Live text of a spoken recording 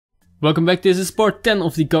Welcome back, this is part 10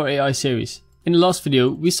 of the Car AI series. In the last video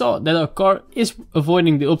we saw that our car is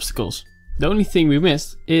avoiding the obstacles. The only thing we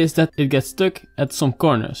missed is that it gets stuck at some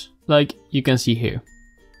corners, like you can see here.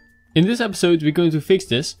 In this episode we're going to fix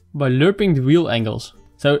this by lerping the wheel angles,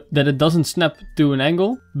 so that it doesn't snap to an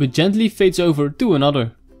angle, but gently fades over to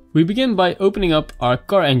another. We begin by opening up our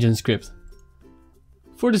car engine script.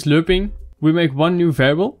 For this lerping we make one new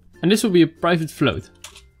variable, and this will be a private float.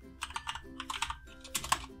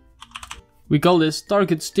 We call this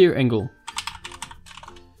target steer angle.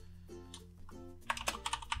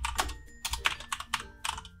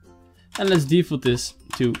 And let's default this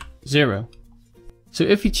to 0. So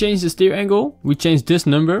if we change the steer angle, we change this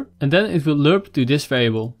number and then it will lerp to this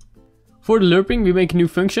variable. For the lerping we make a new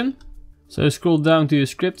function. So scroll down to your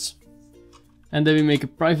scripts and then we make a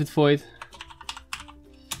private void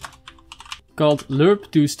called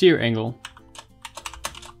lerp to steer angle.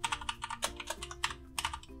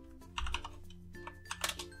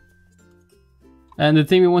 And the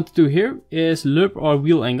thing we want to do here is lerp our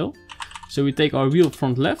wheel angle. So we take our wheel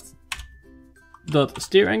front left dot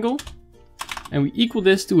steer angle and we equal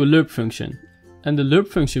this to a lerp function. And the lerp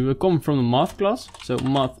function will come from the math class. So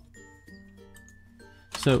math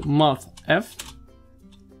f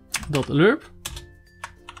dot lerp.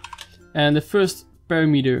 And the first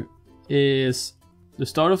parameter is the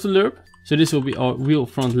start of the lerp. So this will be our wheel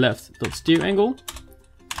front left dot steer angle.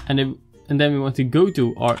 And then we want to go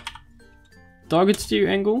to our target steer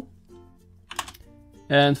angle,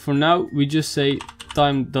 and for now we just say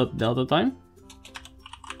time.delta time.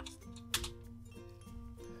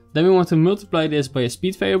 Then we want to multiply this by a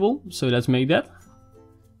speed variable, so let's make that.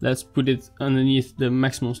 Let's put it underneath the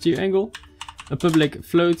maximum steer angle, a public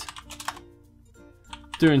float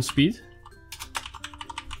turn speed.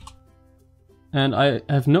 And I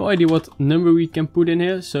have no idea what number we can put in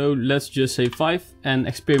here, so let's just say 5 and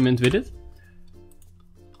experiment with it.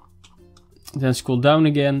 Then scroll down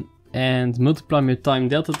again and multiply your time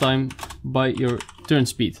delta time by your turn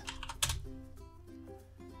speed.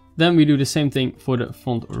 Then we do the same thing for the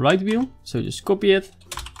front right wheel. So just copy it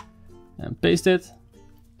and paste it.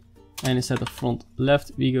 And instead of front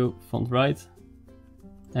left we go front right.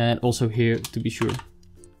 And also here to be sure.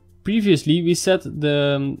 Previously we set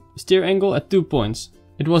the steer angle at 2 points.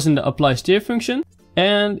 It was in the apply steer function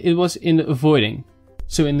and it was in the avoiding.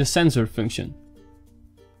 So in the sensor function.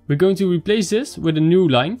 We're going to replace this with a new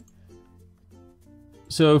line.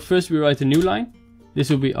 So first we write a new line. This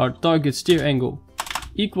will be our target steer angle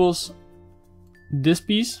equals this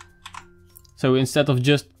piece. So instead of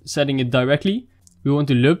just setting it directly, we want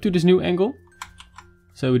to lerp to this new angle.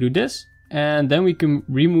 So we do this and then we can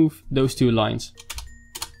remove those two lines.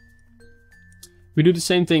 We do the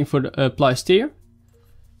same thing for the apply steer.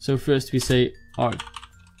 So first we say our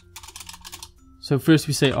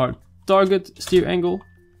target steer angle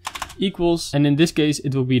equals, and in this case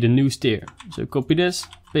it will be the new steer. So copy this,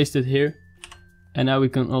 paste it here, and now we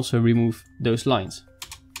can also remove those lines.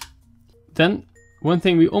 Then one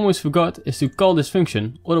thing we almost forgot is to call this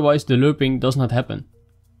function, otherwise the lerping does not happen.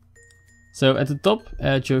 So at the top,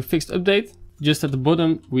 at your fixed update, just at the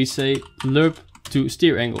bottom we say lerp to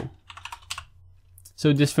steer angle.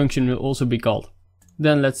 So this function will also be called.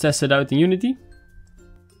 Then let's test it out in Unity.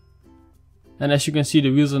 And as you can see, the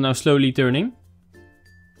wheels are now slowly turning.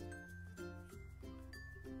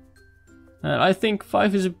 I think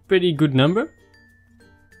 5 is a pretty good number.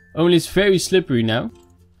 Only it's very slippery now.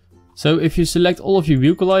 So if you select all of your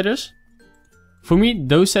wheel colliders, for me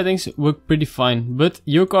those settings work pretty fine, but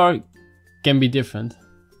your car can be different.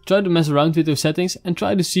 Try to mess around with those settings and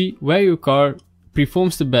try to see where your car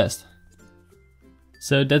performs the best.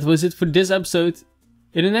 So that was it for this episode.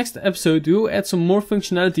 In the next episode we will add some more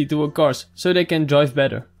functionality to our cars so they can drive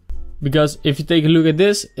better. Because if you take a look at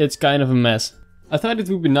this, it's kind of a mess. I thought it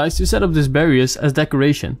would be nice to set up these barriers as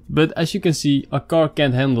decoration, but as you can see, our car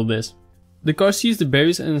can't handle this. The car sees the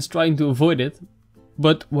barriers and is trying to avoid it,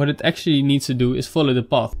 but what it actually needs to do is follow the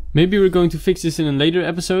path. Maybe we're going to fix this in a later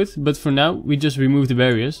episode, but for now we just remove the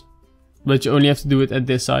barriers. But you only have to do it at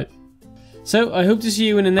this side. So I hope to see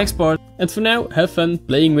you in the next part, and for now have fun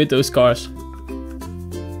playing with those cars.